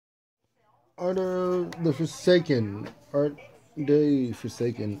Are the forsaken? Are they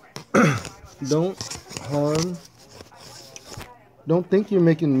forsaken? Don't harm. Don't think you're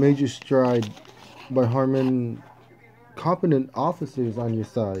making major stride by harming competent officers on your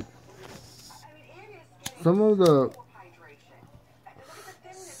side. Some of the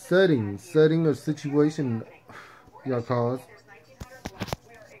setting of situation y'all caused.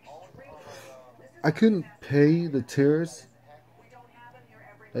 I couldn't pay the terrorists,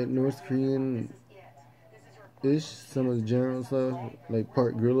 like North Korean ish, some of the general stuff, like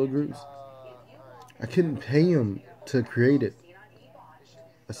part guerrilla groups. I couldn't pay them to create it.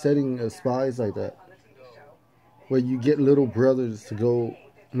 A setting of spies like that, where you get little brothers to go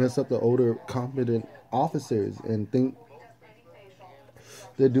mess up the older competent officers and think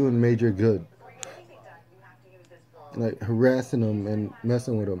they're doing major good, like harassing them and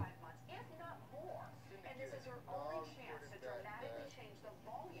messing with them.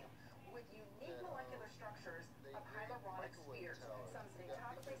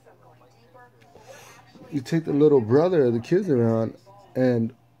 You take the little brother or the kids around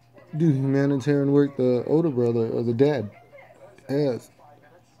and do humanitarian work the older brother or the dad has.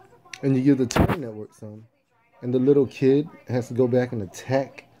 And you give the terror network some. And the little kid has to go back and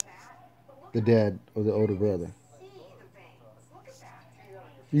attack the dad or the older brother.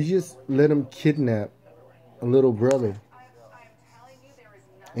 You just let him kidnap a little brother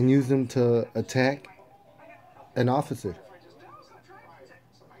and use him to attack an officer.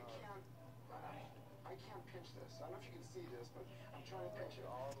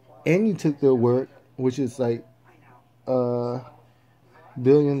 And you took their work, which is like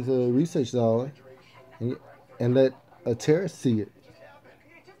billions of research dollars, and let a terrorist see it.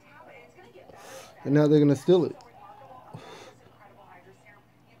 And now they're going to steal it.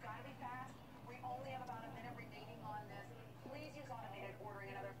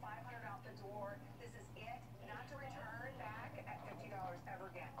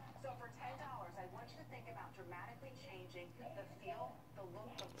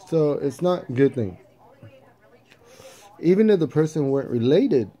 So it's not a good thing. Even if the person weren't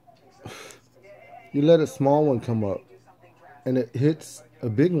related, you let a small one come up and it hits a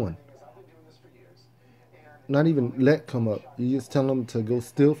big one. Not even let come up. You just tell them to go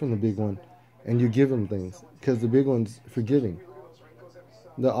steal from the big one and you give them things because the big one's forgiving.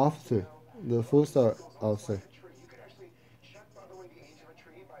 The officer, the 4-star officer.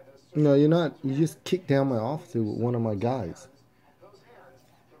 No, you're not. You just kicked down my officer with one of my guys.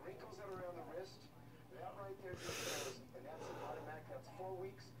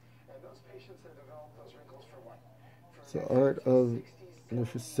 So, art of the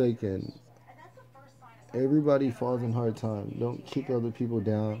forsaken. Everybody falls in hard time. Don't kick other people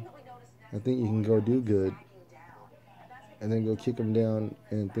down. I think you can go do good, and then go kick them down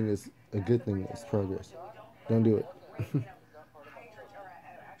and think it's a good thing. It's progress. Don't do it.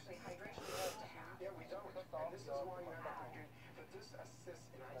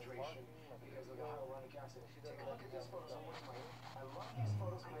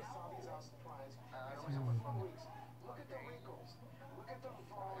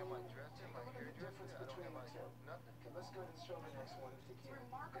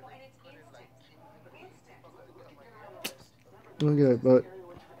 Okay, but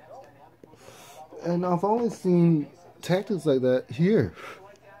and I've only seen tactics like that here,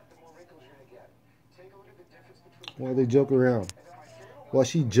 where they joke around. While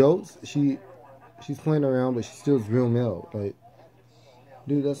she jokes, she's playing around, but she steals real mail. Like,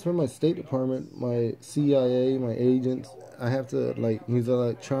 dude, that's from my State Department, my CIA, my agents. I have to like use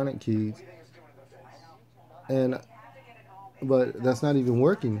electronic keys, but that's not even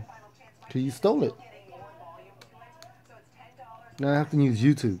working because you stole it. Now I have to use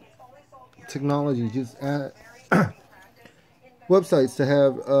YouTube. Technology, just add websites to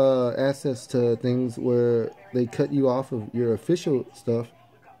have access to things where they cut you off of your official stuff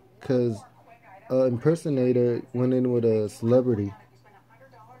because an impersonator went in with a celebrity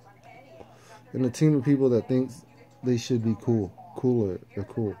and a team of people that thinks they should be cooler,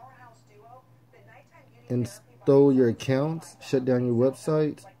 and stole your accounts, shut down your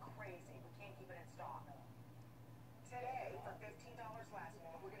websites.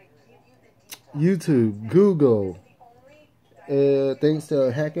 YouTube, Google, thanks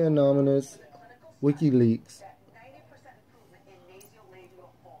to Hacker Anonymous, WikiLeaks,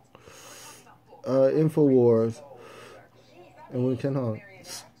 InfoWars, and we can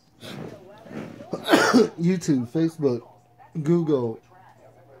YouTube, Facebook, Google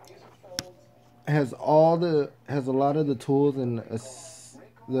has a lot of the tools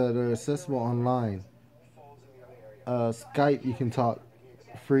that are accessible online. Skype, you can talk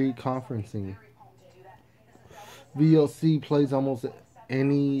free conferencing. VLC plays almost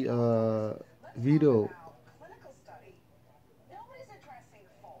any video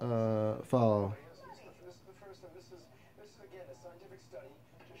file.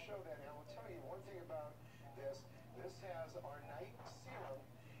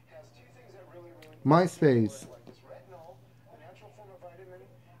 MySpace.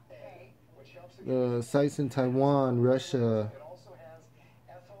 Sites in Taiwan, Russia,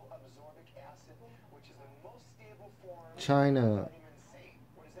 China,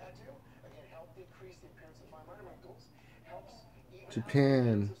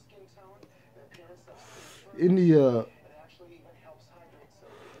 Japan, India.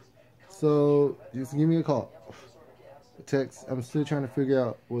 So just give me a call. Text. I'm still trying to figure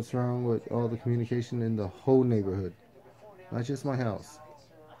out what's wrong with all the communication in the whole neighborhood, not just my house.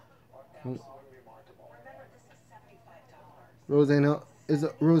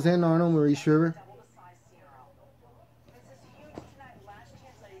 Roseanne Arnold, Marie Shriver.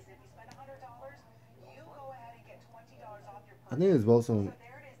 I think it's both some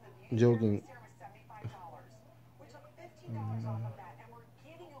joking.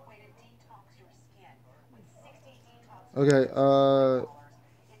 Okay, alright,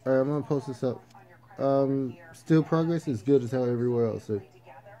 I'm gonna post this up. Still progress is good as hell everywhere else. So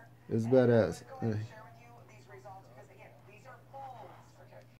it's badass.